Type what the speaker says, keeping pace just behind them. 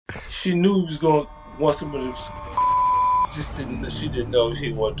She knew he was going to want some of this. She didn't know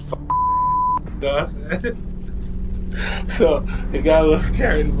he wanted to fuck. You know what I'm saying? So it got a little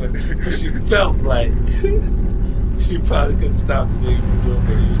carried away. But she felt like she probably couldn't stop the nigga from doing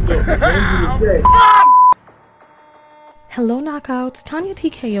what he was doing. At the end of the day. Hello Knockouts, Tanya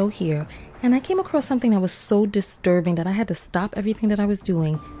TKO here, and I came across something that was so disturbing that I had to stop everything that I was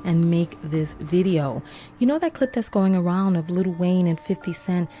doing and make this video. You know that clip that's going around of Lil Wayne and 50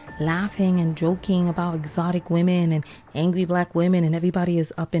 Cent laughing and joking about exotic women and angry black women and everybody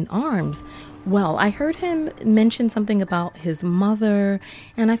is up in arms? Well, I heard him mention something about his mother,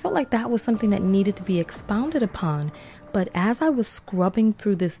 and I felt like that was something that needed to be expounded upon. But as I was scrubbing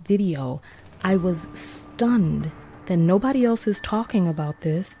through this video, I was stunned that nobody else is talking about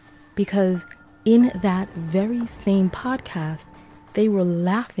this, because in that very same podcast, they were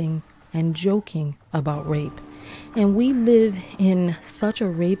laughing and joking about rape. And we live in such a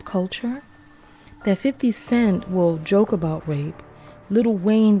rape culture that 50 Cent will joke about rape, Lil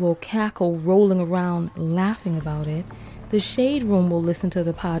Wayne will cackle rolling around laughing about it, the Shade Room will listen to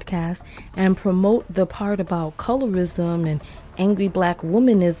the podcast and promote the part about colorism and angry black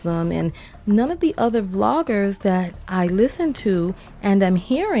womanism, and none of the other vloggers that I listen to and am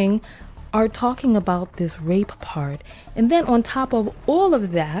hearing are talking about this rape part. And then on top of all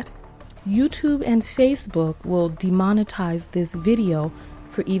of that, YouTube and Facebook will demonetize this video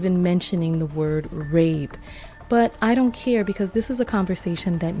for even mentioning the word rape. But I don't care, because this is a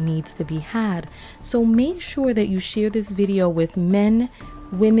conversation that needs to be had. So make sure that you share this video with men,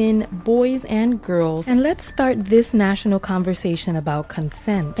 women, boys, and girls. And let's start this national conversation about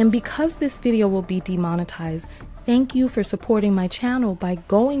consent. And because this video will be demonetized, thank you for supporting my channel by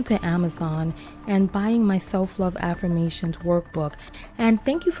going to Amazon and buying my Self-Love Affirmations workbook. And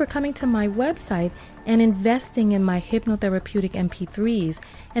thank you for coming to my website and investing in my hypnotherapeutic MP3s.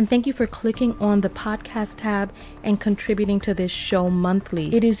 And thank you for clicking on the podcast tab and contributing to this show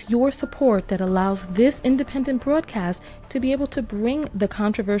monthly. It is your support that allows this independent broadcast to be able to bring the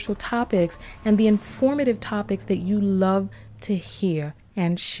controversial topics and the informative topics that you love to hear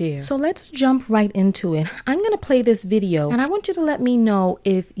and share. So let's jump right into it. I'm going to play this video and I want you to let me know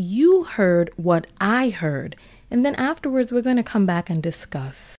if you heard what I heard. And then afterwards, we're going to come back and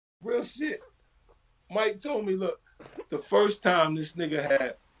discuss. Real shit. Mike told me, look, the first time this nigga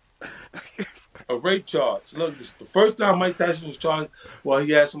had a rape charge. Look, the first time Mike Tyson was charged, well,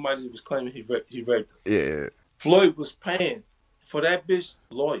 he had somebody that was claiming he raped her. Yeah. Floyd was paying for that bitch's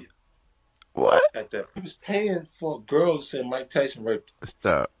lawyer. What? At that, he was paying for a girl to say Mike Tyson raped her.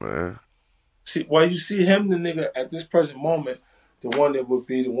 Stop, man. See, while you see him, the nigga, at this present moment, the one that would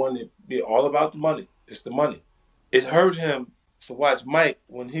be the one that be all about the money. It's the money. It hurt him to watch Mike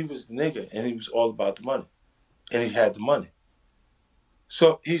when he was the nigga and he was all about the money. And he had the money.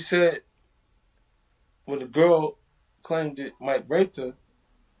 So he said, when the girl claimed that Mike raped her,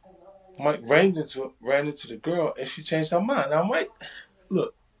 Mike ran into the girl and she changed her mind. Now, Mike,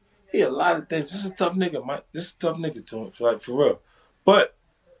 look, he a lot of things. This is a tough nigga, Mike. This is a tough nigga to him, like, for real. But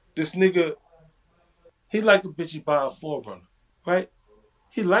this nigga, he like a bitch, he buy a 4Runner, right?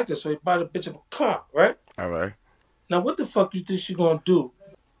 He like her, so he buy the bitch a car, right? All right. Now, what the fuck you think she gonna do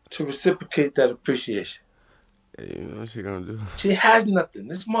to reciprocate that appreciation? Yeah, you know what she gonna do? She has nothing.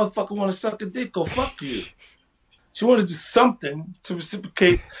 This motherfucker wanna suck a dick, go fuck you. She wanna do something to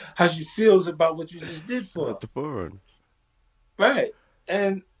reciprocate how she feels about what you just did for her. The 4Runner. Right.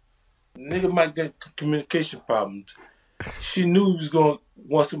 And nigga might get communication problems. She knew he was gonna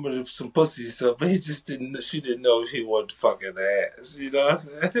want some pussy, so but she didn't know he wanted to fuck in the ass. You know what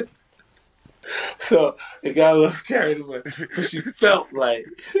I'm saying? So it got a little carried away. But she felt like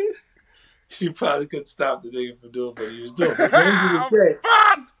she probably couldn't stop the nigga from doing what he was doing. But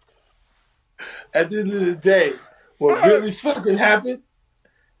at the end of the day, what really fucking happened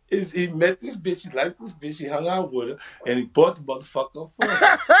is he met this bitch, he liked this bitch, he hung out with her, and he bought the motherfucker a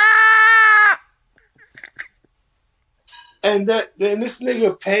phone. And then this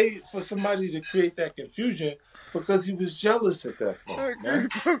nigga paid for somebody to create that confusion because he was jealous at that point, man.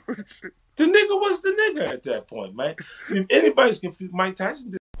 The nigga was the nigga at that point, man. If anybody's confused, Mike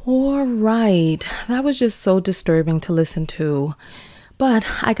Tyson did. All right. That was just so disturbing to listen to. But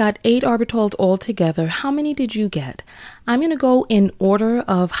I got 8 Arbitals all together. How many did you get? I'm going to go in order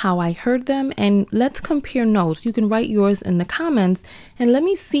of how I heard them, and let's compare notes. You can write yours in the comments and let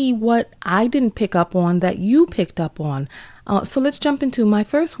me see what I didn't pick up on that you picked up on. So let's jump into my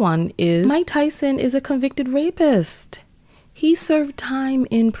first one. Is Mike Tyson is a convicted rapist. He served time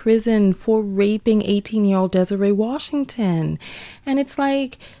in prison for raping 18-year-old Desiree Washington. And it's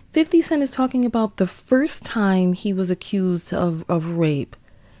like 50 Cent is talking about the first time he was accused of rape.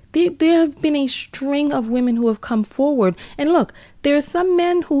 There have been a string of women who have come forward. And look, there are some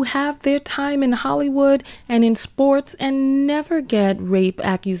men who have their time in Hollywood and in sports and never get rape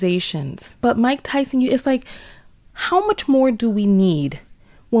accusations. But Mike Tyson, it's like, how much more do we need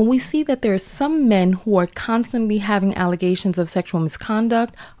when we see that there are some men who are constantly having allegations of sexual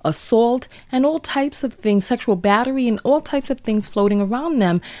misconduct, assault, and all types of things, sexual battery and all types of things floating around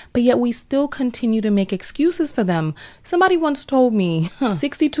them, but yet we still continue to make excuses for them? Somebody once told me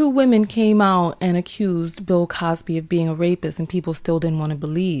 62 women came out and accused Bill Cosby of being a rapist and people still didn't want to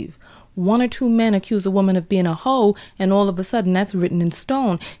believe. 1 or 2 men accuse a woman of being a hoe, and all of a sudden that's written in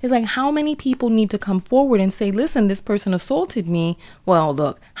stone. It's like, how many people need to come forward and say, listen, this person assaulted me? Well,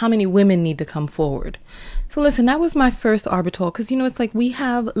 look, how many women need to come forward? So listen, that was my first arbitral, because, it's like we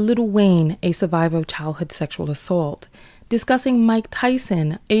have Lil Wayne, a survivor of childhood sexual assault, discussing Mike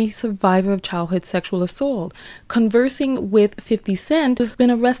Tyson, a survivor of childhood sexual assault, conversing with 50 Cent, who's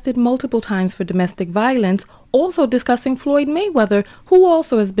been arrested multiple times for domestic violence, also discussing Floyd Mayweather, who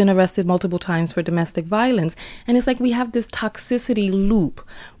also has been arrested multiple times for domestic violence. And it's like we have this toxicity loop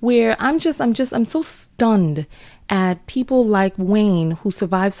where I'm so stunned at people like Wayne, who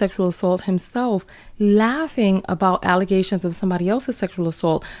survived sexual assault himself, laughing about allegations of somebody else's sexual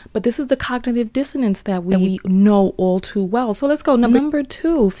assault. But this is the cognitive dissonance that we know all too well. So let's go. Number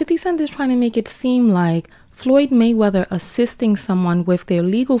 2, 50 Cent is trying to make it seem like Floyd Mayweather assisting someone with their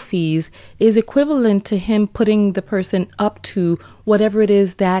legal fees is equivalent to him putting the person up to whatever it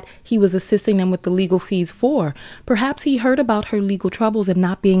is that he was assisting them with the legal fees for. Perhaps he heard about her legal troubles and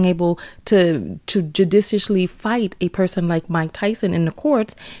not being able to judiciously fight a person like Mike Tyson in the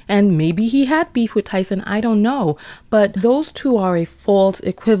courts, and maybe he had beef with Tyson, I don't know. But those two are a false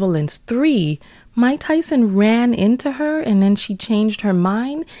equivalence. 3, Mike Tyson ran into her and then she changed her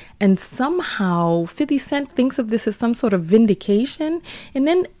mind, and somehow 50 Cent thinks of this as some sort of vindication. And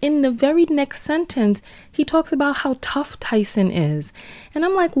then in the very next sentence, he talks about how tough Tyson is. And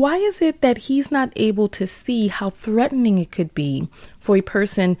I'm like, why is it that he's not able to see how threatening it could be for a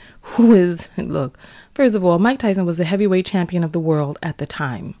person who is, look, first of all, Mike Tyson was the heavyweight champion of the world at the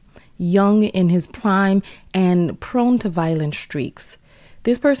time, young in his prime and prone to violent streaks.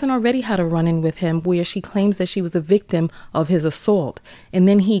 This person already had a run-in with him where she claims that she was a victim of his assault. And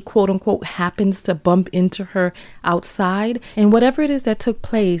then he, quote unquote, happens to bump into her outside. And whatever it is that took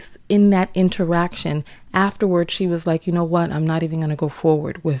place in that interaction, afterwards she was like, you know what, I'm not even going to go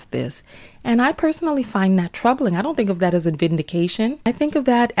forward with this. And I personally find that troubling. I don't think of that as a vindication. I think of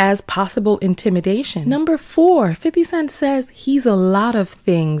that as possible intimidation. Number 4, 50 Cent says he's a lot of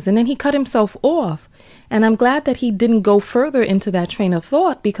things, and then he cut himself off. And I'm glad that he didn't go further into that train of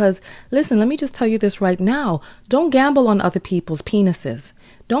thought, because, listen, let me just tell you this right now. Don't gamble on other people's penises.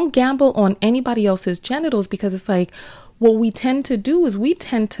 Don't gamble on anybody else's genitals, because it's like, what we tend to do is we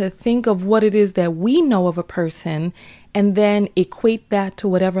tend to think of what it is that we know of a person and then equate that to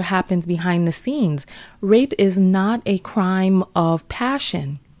whatever happens behind the scenes. Rape is not a crime of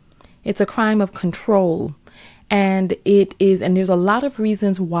passion. It's a crime of control. And there's a lot of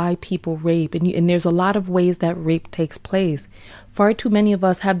reasons why people rape, and there's a lot of ways that rape takes place. Far too many of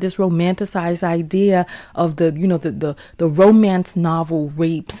us have this romanticized idea of the romance novel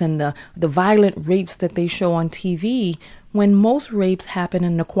rapes and the violent rapes that they show on TV, when most rapes happen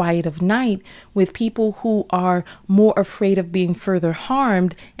in the quiet of night with people who are more afraid of being further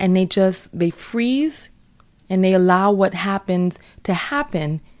harmed, and they freeze and they allow what happens to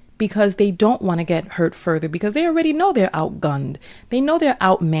happen, because they don't want to get hurt further, because they already know they're outgunned. They know they're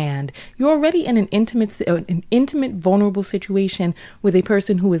outmanned. You're already in an intimate, vulnerable situation with a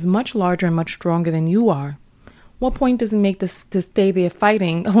person who is much larger and much stronger than you are. What point does it make to stay there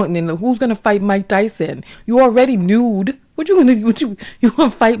fighting? Oh, and then who's going to fight Mike Tyson? You're already nude. What you going to do? You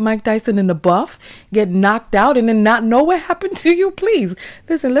want to fight Mike Tyson in the buff, get knocked out, and then not know what happened to you? Please,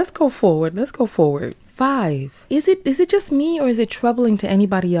 listen, let's go forward. 5. Is it just me, or is it troubling to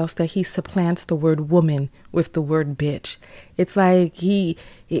anybody else that he supplants the word woman with the word bitch? It's like he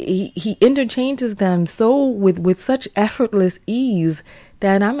interchanges them so with such effortless ease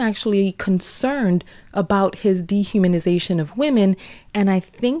that I'm actually concerned about his dehumanization of women. And I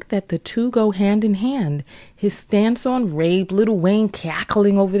think that the two go hand in hand. His stance on rape, Lil Wayne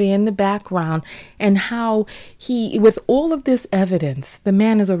cackling over there in the background, and how he, with all of this evidence, the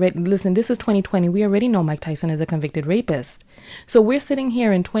man is already, listen, this is 2020. We already know Mike Tyson is a convicted rapist. So we're sitting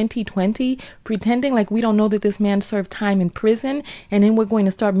here in 2020 pretending like we don't know that this man served time in prison, and then we're going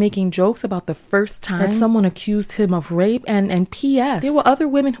to start making jokes about the first time that someone accused him of rape. And P.S. there were other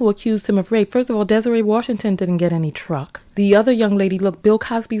women who accused him of rape. First of all, Desiree Washington didn't get any truck. The other young lady, look, Bill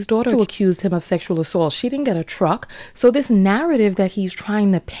Cosby's daughter, who accused him of sexual assault, she didn't get a truck. So this narrative that he's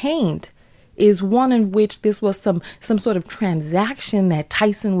trying to paint is one in which this was some sort of transaction that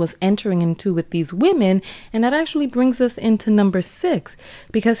Tyson was entering into with these women. And that actually brings us into number 6,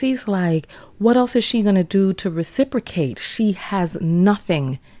 because he's like, what else is she going to do to reciprocate? She has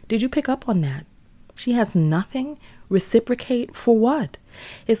nothing. Did you pick up on that? She has nothing. Reciprocate for what?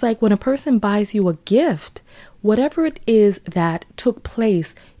 It's like when a person buys you a gift, whatever it is that took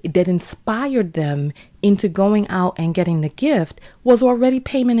place that inspired them into going out and getting the gift was already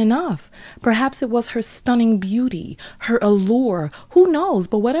payment enough. Perhaps it was her stunning beauty, her allure, who knows?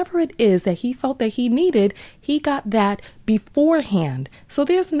 But whatever it is that he felt that he needed, he got that beforehand. So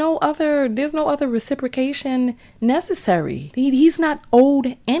there's no other reciprocation necessary. He's not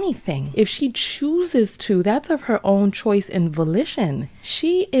owed anything. If she chooses to, that's of her own choice and volition.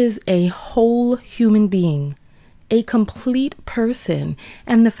 She is a whole human being, a complete person.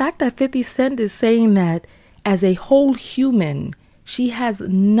 And the fact that 50 Cent is saying that as a whole human, she has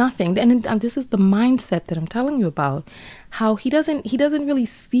nothing. And this is the mindset that I'm telling you about, how he doesn't really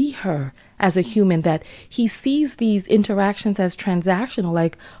see her as a human, that he sees these interactions as transactional.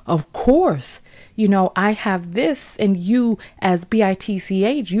 Like, of course, I have this, and you as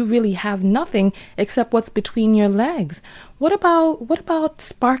BITCH, you really have nothing except what's between your legs. What about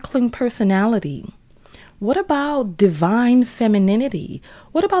sparkling personality? What about divine femininity?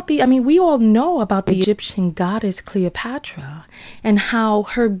 What about we all know about the Egyptian goddess Cleopatra and how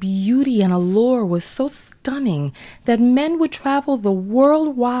her beauty and allure was so stunning that men would travel the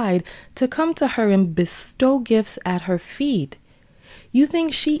world wide to come to her and bestow gifts at her feet. You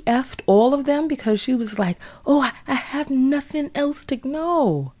think she effed all of them because she was like, oh, I have nothing else to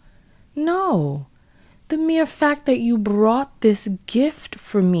know? No. The mere fact that you brought this gift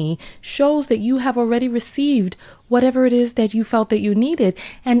for me shows that you have already received whatever it is that you felt that you needed.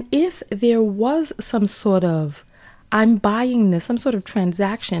 And if there was some sort of, I'm buying this, some sort of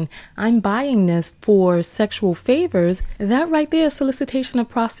transaction, I'm buying this for sexual favors, that right there is solicitation of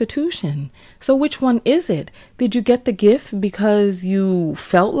prostitution. So which one is it? Did you get the gift because you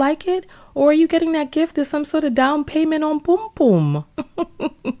felt like it? Or are you getting that gift as some sort of down payment on Pum Pum?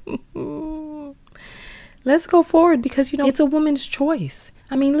 Let's go forward because, it's a woman's choice.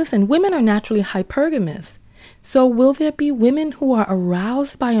 Listen, women are naturally hypergamous. So will there be women who are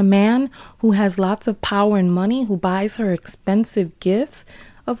aroused by a man who has lots of power and money, who buys her expensive gifts?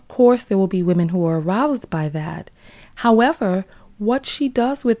 Of course, there will be women who are aroused by that. However, what she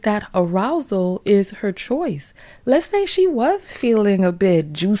does with that arousal is her choice. Let's say she was feeling a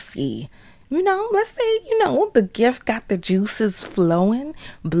bit juicy. Let's say, the gift got the juices flowing,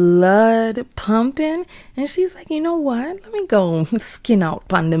 blood pumping, and she's like, you know what? Let me go skin out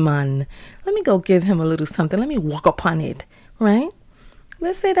upon the man. Let me go give him a little something. Let me walk upon it, right?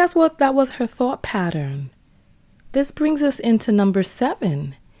 Let's say that was her thought pattern. This brings us into number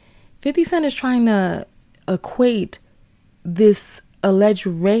 7. 50 Cent is trying to equate this alleged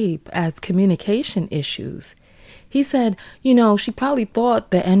rape as communication issues. He said, she probably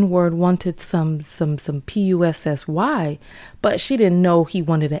thought the N-word wanted some PUSSY, but she didn't know he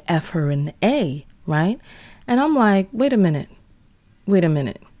wanted to F her in the A, right? And I'm like, wait a minute.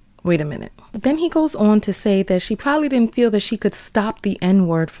 But then he goes on to say that she probably didn't feel that she could stop the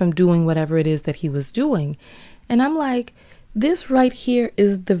N-word from doing whatever it is that he was doing. And I'm like, this right here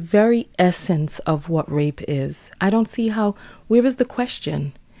is the very essence of what rape is. I don't see where is the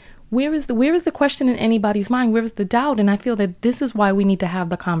question? Where is the question in anybody's mind? Where is the doubt? And I feel that this is why we need to have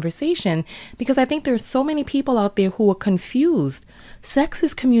the conversation, because I think there are so many people out there who are confused. Sex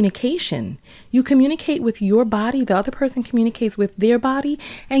is communication. You communicate with your body, the other person communicates with their body,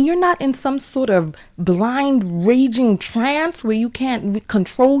 and you're not in some sort of blind, raging trance where you can't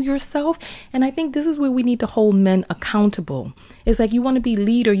control yourself. And I think this is where we need to hold men accountable. It's like you want to be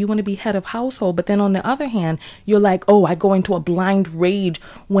leader, you want to be head of household, but then on the other hand, you're like, oh, I go into a blind rage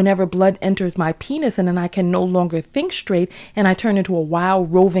whenever blood enters my penis, and then I can no longer think straight, and I turn into a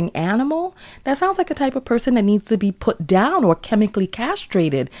wild roving animal. That sounds like a type of person that needs to be put down or chemically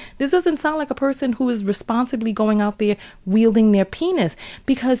castrated. This doesn't sound like a person who is responsibly going out there wielding their penis.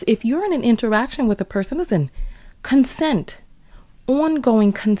 Because if you're in an interaction with a person, listen, consent,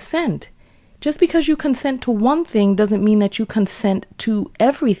 ongoing consent. Just because you consent to one thing doesn't mean that you consent to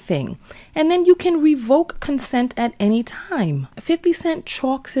everything. And then you can revoke consent at any time. 50 Cent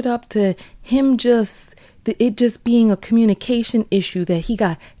chalks it up to him it just being a communication issue, that he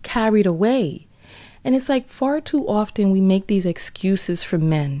got carried away. And it's like far too often we make these excuses for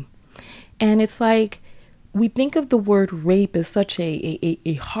men. And it's like we think of the word rape as such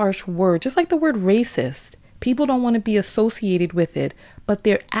a harsh word, just like the word racist. People don't want to be associated with it, but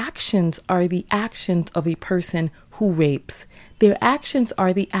their actions are the actions of a person who rapes. Their actions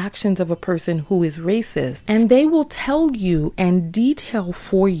are the actions of a person who is racist. And they will tell you and detail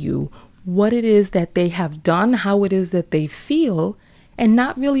for you what it is that they have done, how it is that they feel, and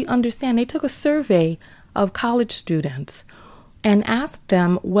not really understand. They took a survey of college students and asked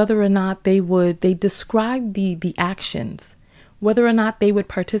them whether or not they described the actions, whether or not they would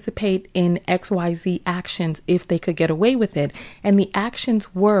participate in XYZ actions if they could get away with it. And the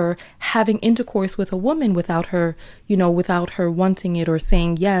actions were having intercourse with a woman without her wanting it or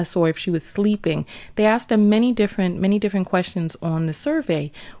saying yes, or if she was sleeping. They asked them many different questions on the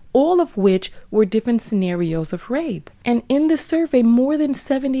survey, all of which were different scenarios of rape. And in the survey, more than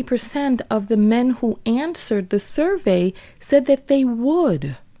 70% of the men who answered the survey said that they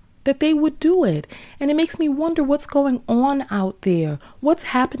would do it. And it makes me wonder what's going on out there. What's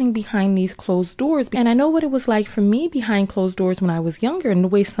happening behind these closed doors? And I know what it was like for me behind closed doors when I was younger and the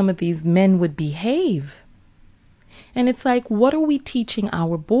way some of these men would behave. And it's like, what are we teaching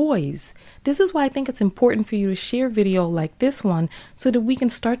our boys? This is why I think it's important for you to share video like this one so that we can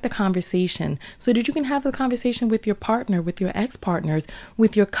start the conversation, so that you can have the conversation with your partner, with your ex-partners,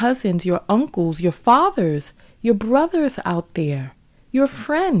 with your cousins, your uncles, your fathers, your brothers out there, your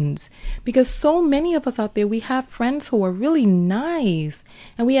friends. Because so many of us out there, we have friends who are really nice,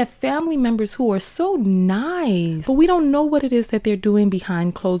 and we have family members who are so nice, but we don't know what it is that they're doing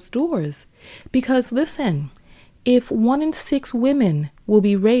behind closed doors. Because listen, if 1 in 6 women will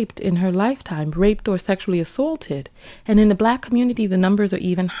be raped in her lifetime, raped or sexually assaulted, and in the Black community, the numbers are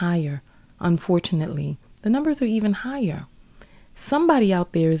even higher. Unfortunately, the numbers are even higher. Somebody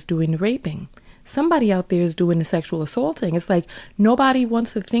out there is doing the raping. Somebody out there is doing the sexual assaulting. It's like nobody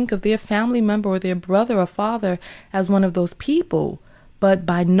wants to think of their family member or their brother or father as one of those people. But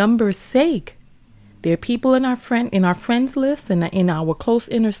by numbers' sake, there are people in our friends list and in our close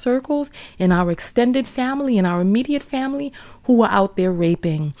inner circles, in our extended family, in our immediate family, who are out there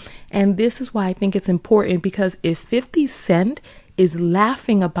raping. And this is why I think it's important, because if 50 Cent is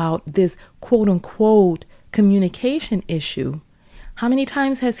laughing about this quote unquote communication issue, how many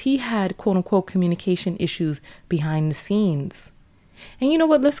times has he had quote unquote communication issues behind the scenes? And you know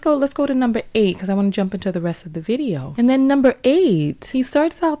what? Let's go to number 8, because I want to jump into the rest of the video. And then number 8, he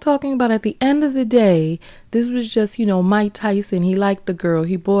starts out talking about, at the end of the day, this was just, Mike Tyson. He liked the girl.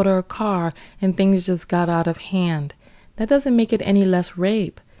 He bought her a car and things just got out of hand. That doesn't make it any less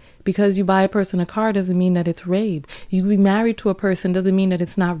rape. Because you buy a person a car doesn't mean that it's rape. You be married to a person doesn't mean that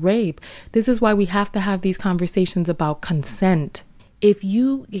it's not rape. This is why we have to have these conversations about consent. If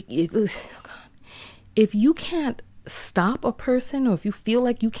you can't stop a person, or if you feel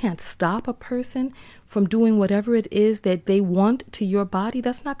like you can't stop a person from doing whatever it is that they want to your body,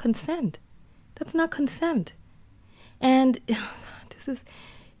 that's not consent. That's not consent. And this is,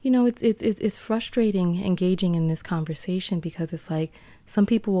 it's frustrating engaging in this conversation, because it's like some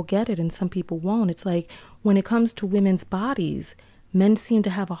people will get it and some people won't. It's like when it comes to women's bodies, men seem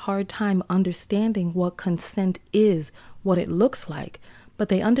to have a hard time understanding what consent is, what it looks like. But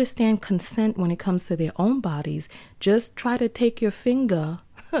they understand consent when it comes to their own bodies. Just try to take your finger,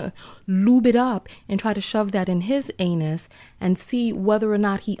 lube it up, and try to shove that in his anus and see whether or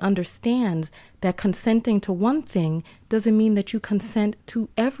not he understands that consenting to one thing doesn't mean that you consent to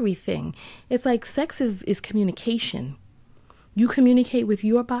everything. It's like sex is communication. You communicate with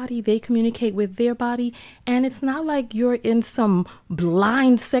your body, they communicate with their body, and it's not like you're in some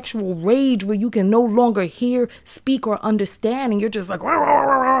blind sexual rage where you can no longer hear, speak, or understand, and you're just like, rah, rah,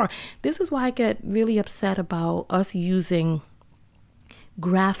 rah, rah. This is why I get really upset about us using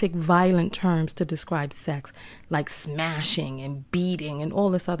graphic, violent terms to describe sex, like smashing and beating and all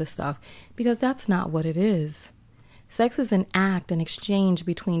this other stuff, because that's not what it is. Sex is an act, an exchange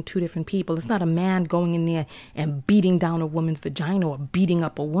between two different people. It's not a man going in there and beating down a woman's vagina or beating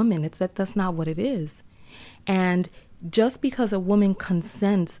up a woman. That's not what it is. And just because a woman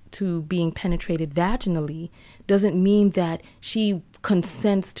consents to being penetrated vaginally doesn't mean that she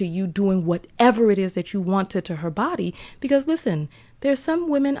consents to you doing whatever it is that you want to her body. Because listen, there's some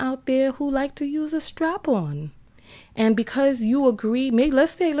women out there who like to use a strap-on. And because you agree,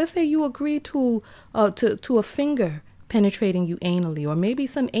 let's say you agree to a finger penetrating you anally, or maybe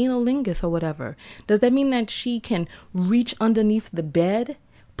some analingus or whatever, does that mean that she can reach underneath the bed,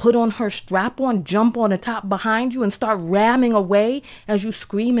 put on her strap-on, jump on the top behind you, and start ramming away as you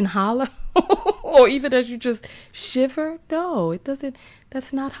scream and holler? or even as you just shiver. No, it doesn't.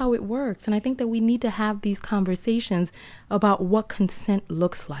 That's not how it works. And I think that we need to have these conversations about what consent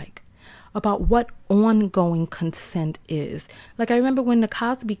looks like, about what ongoing consent is. Like, I remember when the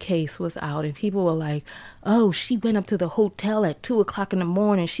Cosby case was out and people were like, oh, she went up to the hotel at 2:00 in the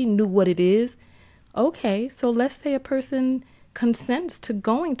morning. She knew what it is. Okay, so let's say a person consents to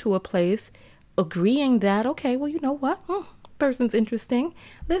going to a place, agreeing that, okay, well, you know what? Person's interesting.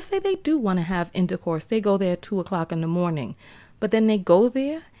 Let's say they do want to have intercourse. They go there at 2:00 in the morning. But then they go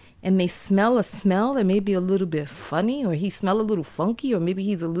there and they smell a smell that may be a little bit funny, or he smell a little funky, or maybe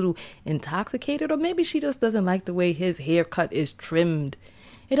he's a little intoxicated, or maybe she just doesn't like the way his haircut is trimmed.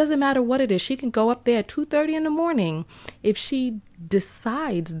 It doesn't matter what it is. She can go up there at 2:30 in the morning. If she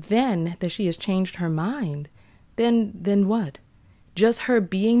decides then that she has changed her mind, then what? Just her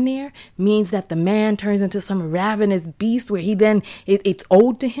being there means that the man turns into some ravenous beast where he then, it's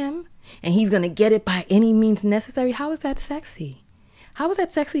owed to him and he's going to get it by any means necessary. How is that sexy? How is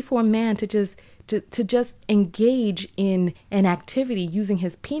that sexy for a man to just engage in an activity using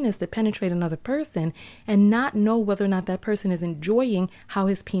his penis to penetrate another person and not know whether or not that person is enjoying how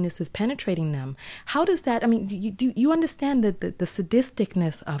his penis is penetrating them? How does that, I mean, you understand the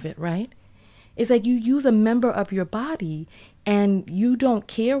sadisticness of it, right? It's like you use a member of your body and you don't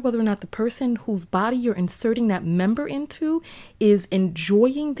care whether or not the person whose body you're inserting that member into is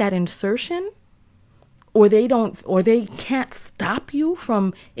enjoying that insertion, or they can't stop you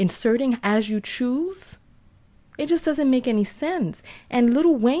from inserting as you choose. It just doesn't make any sense. And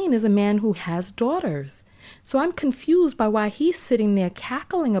Lil Wayne is a man who has daughters. So I'm confused by why he's sitting there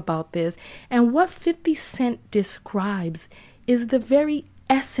cackling about this. And what 50 Cent describes is the very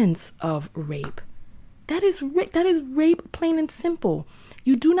essence of rape. That is rape, plain and simple.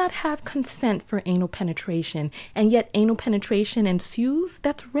 You do not have consent for anal penetration, and yet anal penetration ensues.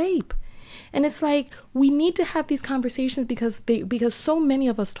 That's rape. And it's like, we need to have these conversations because so many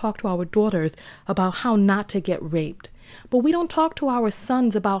of us talk to our daughters about how not to get raped. But we don't talk to our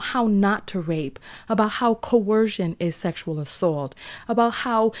sons about how not to rape, about how coercion is sexual assault, about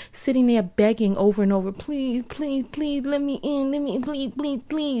how sitting there begging over and over, please, please, please, let me in, please, please,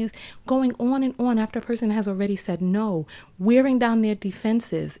 please, going on and on after a person has already said no. Wearing down their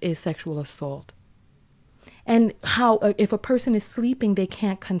defenses is sexual assault. And how if a person is sleeping, they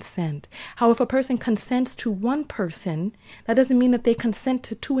can't consent. How if a person consents to one person, that doesn't mean that they consent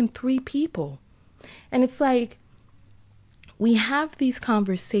to 2 and 3 people. And it's like, we have these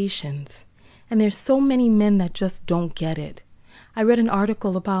conversations, and there's so many men that just don't get it. I read an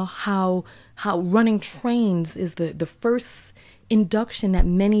article about how running trains is the first induction that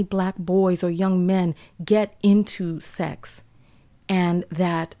many black boys or young men get into sex, and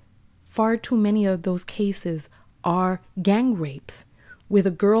that far too many of those cases are gang rapes, where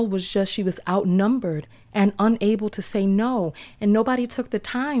the girl she was outnumbered and unable to say no. And nobody took the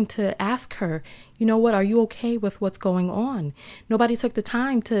time to ask her, you know what, are you okay with what's going on? Nobody took the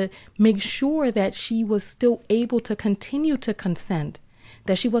time to make sure that she was still able to continue to consent,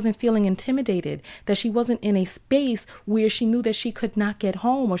 that she wasn't feeling intimidated, that she wasn't in a space where she knew that she could not get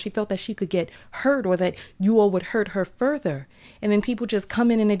home, or she felt that she could get hurt, or that you all would hurt her further. And then people just come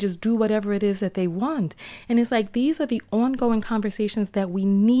in and they just do whatever it is that they want. And it's like, these are the ongoing conversations that we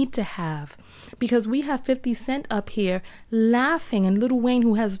need to have, because we have 50 Cent up here laughing, and Lil Wayne,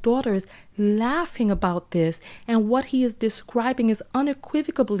 who has daughters, laughing about this. And what he is describing is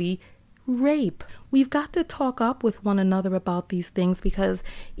unequivocally rape. We've got to talk up with one another about these things, because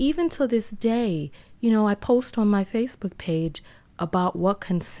even to this day, I post on my Facebook page about what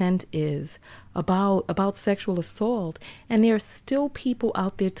consent is, about sexual assault, and there are still people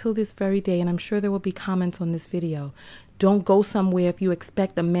out there till this very day, and I'm sure there will be comments on this video, don't go somewhere if you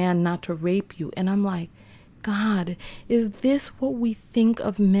expect a man not to rape you. And I'm like, God, is this what we think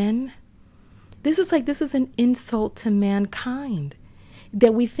of men? This is an insult to mankind,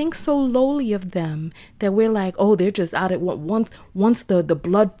 that we think so lowly of them, that we're like, oh, they're just out at what once the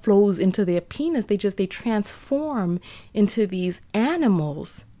blood flows into their penis, they transform into these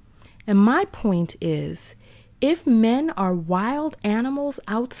animals. And my point is, if men are wild animals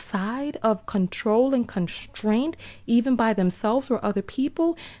outside of control and constraint, even by themselves or other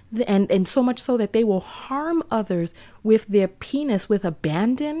people, and so much so that they will harm others with their penis with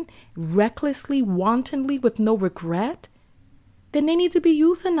abandon, recklessly, wantonly, with no regret, then they need to be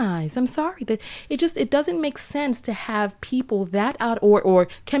euthanized. I'm sorry, that it doesn't make sense to have people that out or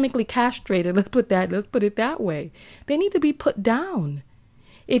chemically castrated. Let's put it that way. They need to be put down.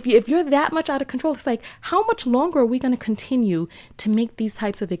 If you're that much out of control, it's like, how much longer are we going to continue to make these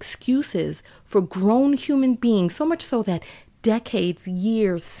types of excuses for grown human beings? So much so that decades,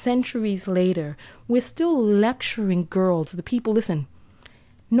 years, centuries later, we're still lecturing girls, the people, listen,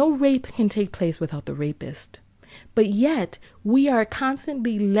 no rape can take place without the rapist. But yet, we are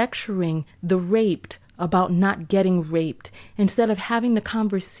constantly lecturing the raped about not getting raped instead of having the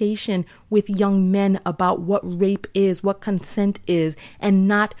conversation with young men about what rape is, what consent is, and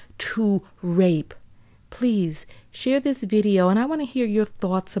not to rape. Please share this video, and I want to hear your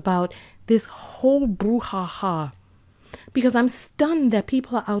thoughts about this whole brouhaha, because I'm stunned that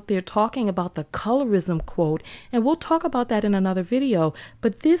people are out there talking about the colorism quote, and we'll talk about that in another video.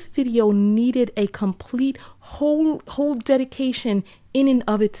 But this video needed a complete whole dedication in and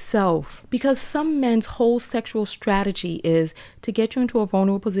of itself, because some men's whole sexual strategy is to get you into a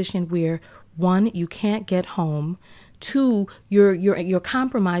vulnerable position where, one, you can't get home. 2, you're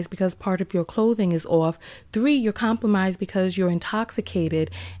compromised because part of your clothing is off. 3, you're compromised because you're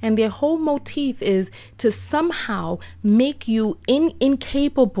intoxicated. And their whole motif is to somehow make you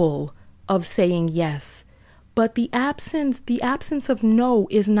incapable of saying yes. But the absence of no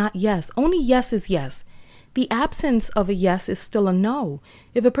is not yes. Only yes is yes. The absence of a yes is still a no.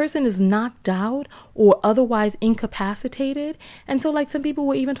 If a person is knocked out or otherwise incapacitated, and so like some people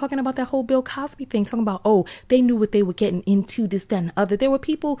were even talking about that whole Bill Cosby thing, talking about, oh, they knew what they were getting into, this, that, and the other. There were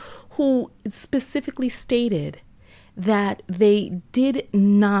people who specifically stated that they did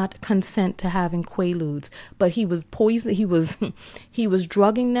not consent to having Quaaludes, but he was poison. He was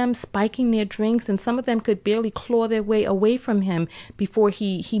drugging them, spiking their drinks, and some of them could barely claw their way away from him before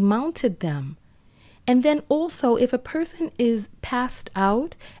he mounted them. And then also, if a person is passed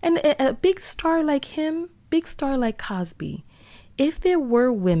out, and a big star like him, big star like Cosby, if there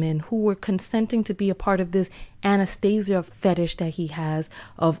were women who were consenting to be a part of this Anastasia fetish that he has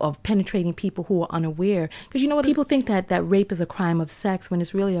of penetrating people who are unaware, because you know what, people think that rape is a crime of sex when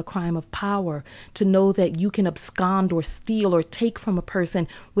it's really a crime of power, to know that you can abscond or steal or take from a person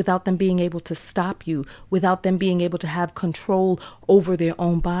without them being able to stop you, without them being able to have control over their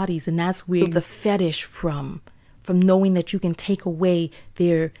own bodies. And that's where the fetish from knowing that you can take away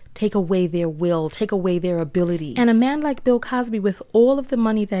their will, take away their ability. And a man like Bill Cosby, with all of the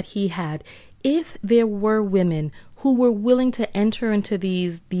money that he had, if there were women who were willing to enter into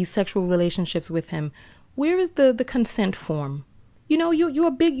these sexual relationships with him, where is the consent form? You know, you're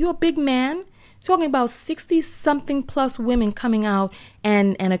a big man. Talking about 60-something plus women coming out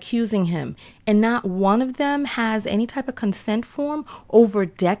and accusing him, and not one of them has any type of consent form over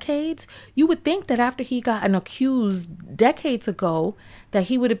decades. You would think that after he got accused decades ago, that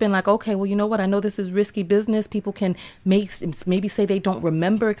he would have been like, okay, well, you know what? I know this is risky business. People can maybe say they don't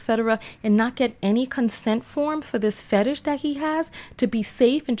remember, etc., and not get any consent form for this fetish that he has to be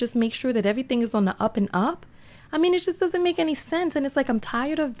safe and just make sure that everything is on the up and up. I mean, it just doesn't make any sense. And it's like, I'm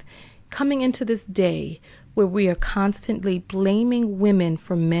tired of coming into this day where we are constantly blaming women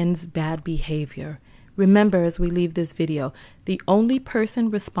for men's bad behavior. Remember, as we leave this video, the only person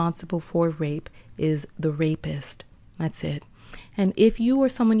responsible for rape is the rapist. That's it. And if you or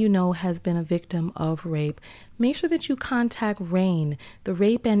someone you know has been a victim of rape, make sure that you contact RAINN, the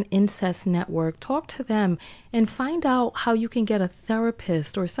Rape and Incest Network. Talk to them and find out how you can get a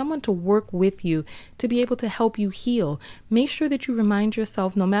therapist or someone to work with you to be able to help you heal. Make sure that you remind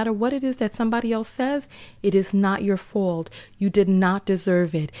yourself, no matter what it is that somebody else says, it is not your fault. You did not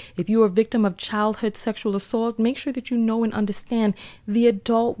deserve it. If you are a victim of childhood sexual assault, make sure that you know and understand the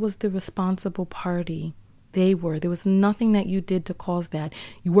adult was the responsible party. They were. There was nothing that you did to cause that.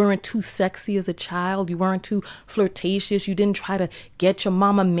 You weren't too sexy as a child. You weren't too flirtatious. You didn't try to get your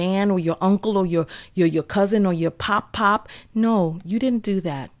mama man or your uncle or your cousin or your pop. No, you didn't do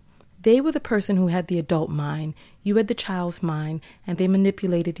that. They were the person who had the adult mind. You had the child's mind, and they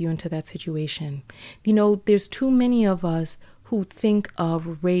manipulated you into that situation. You know, there's too many of us who think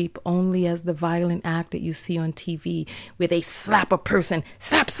of rape only as the violent act that you see on TV, where they slap a person,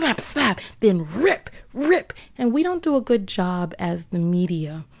 slap, then rip. And we don't do a good job as the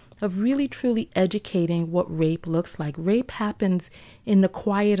media of really truly educating what rape looks like. Rape happens in the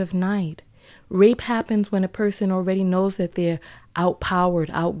quiet of night. Rape happens when a person already knows that they're outpowered,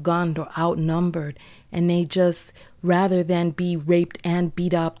 outgunned, or outnumbered, and they just, rather than be raped and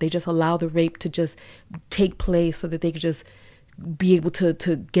beat up, they just allow the rape to just take place so that they could just be able to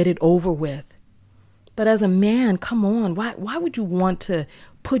get it over with. But as a man, come on, why would you want to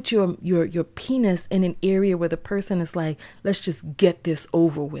put your penis in an area where the person is like, let's just get this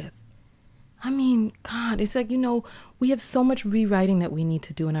over with? I mean, God, it's like, you know, we have so much rewriting that we need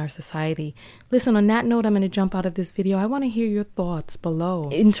to do in our society. Listen, on that note, I'm going to jump out of this video. I want to hear your thoughts below.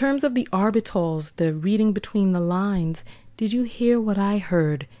 In terms of the orbitals, the reading between the lines, Did you hear what I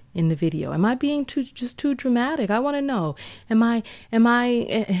heard in the video? Am I being too dramatic? I want to know. Am I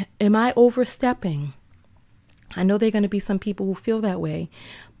overstepping? I know there are going to be some people who feel that way,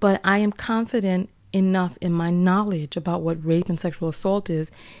 but I am confident enough in my knowledge about what rape and sexual assault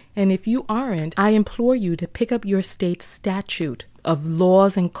is. And if you aren't, I implore you to pick up your state's statute of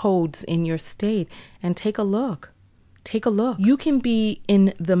laws and codes in your state and take a look. Take a look. You can be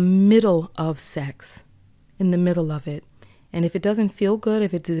in the middle of sex, in the middle of it. And if it doesn't feel good,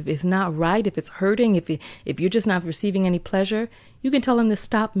 if it's not right, if it's hurting, if you're just not receiving any pleasure, you can tell him to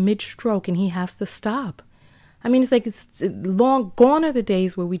stop mid-stroke and he has to stop. I mean, it's like it's long gone are the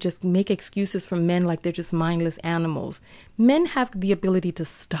days where we just make excuses for men like they're just mindless animals. Men have the ability to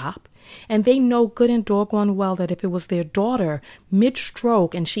stop, and they know good and doggone well that if it was their daughter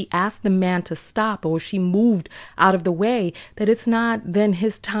mid-stroke and she asked the man to stop or she moved out of the way, that it's not then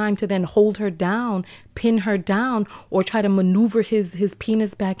his time to then hold her down, pin her down, or try to maneuver his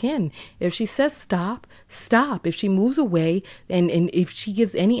penis back in. If she says stop, stop. If she moves away and if she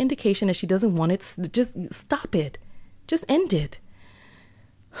gives any indication that she doesn't want it, just stop it. Just end it.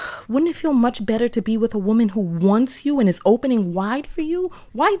 Wouldn't it feel much better to be with a woman who wants you and is opening wide for you?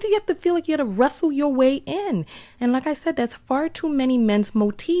 Why do you have to feel like you have to wrestle your way in? And like I said, that's far too many men's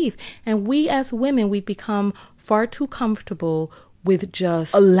motif. And we as women, we've become far too comfortable with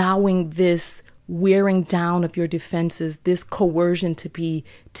just allowing this wearing down of your defenses, this coercion to be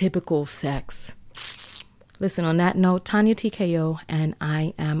typical sex. Listen, on that note, Tanya TKO, and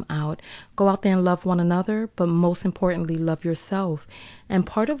I am out. Go out there and love one another, but most importantly, love yourself. And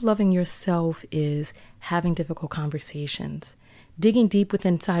part of loving yourself is having difficult conversations, digging deep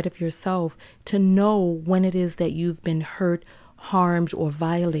within inside of yourself to know when it is that you've been hurt, harmed, or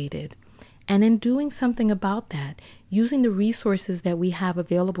violated. And in doing something about that, using the resources that we have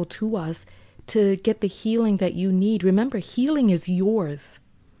available to us to get the healing that you need. Remember, healing is yours.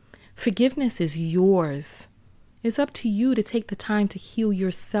 Forgiveness is yours. It's up to you to take the time to heal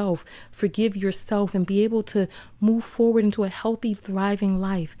yourself, forgive yourself, and be able to move forward into a healthy, thriving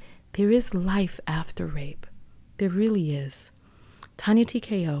life. There is life after rape. There really is. Tanya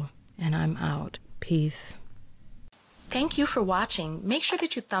TKO, and I'm out. Peace. Thank you for watching. Make sure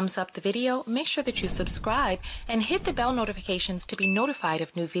that you thumbs up the video, make sure that you subscribe, and hit the bell notifications to be notified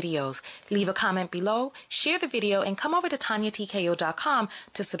of new videos. Leave a comment below, share the video, and come over to TanyaTKO.com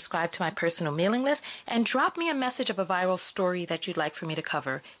to subscribe to my personal mailing list and drop me a message of a viral story that you'd like for me to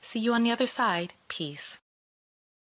cover. See you on the other side. Peace.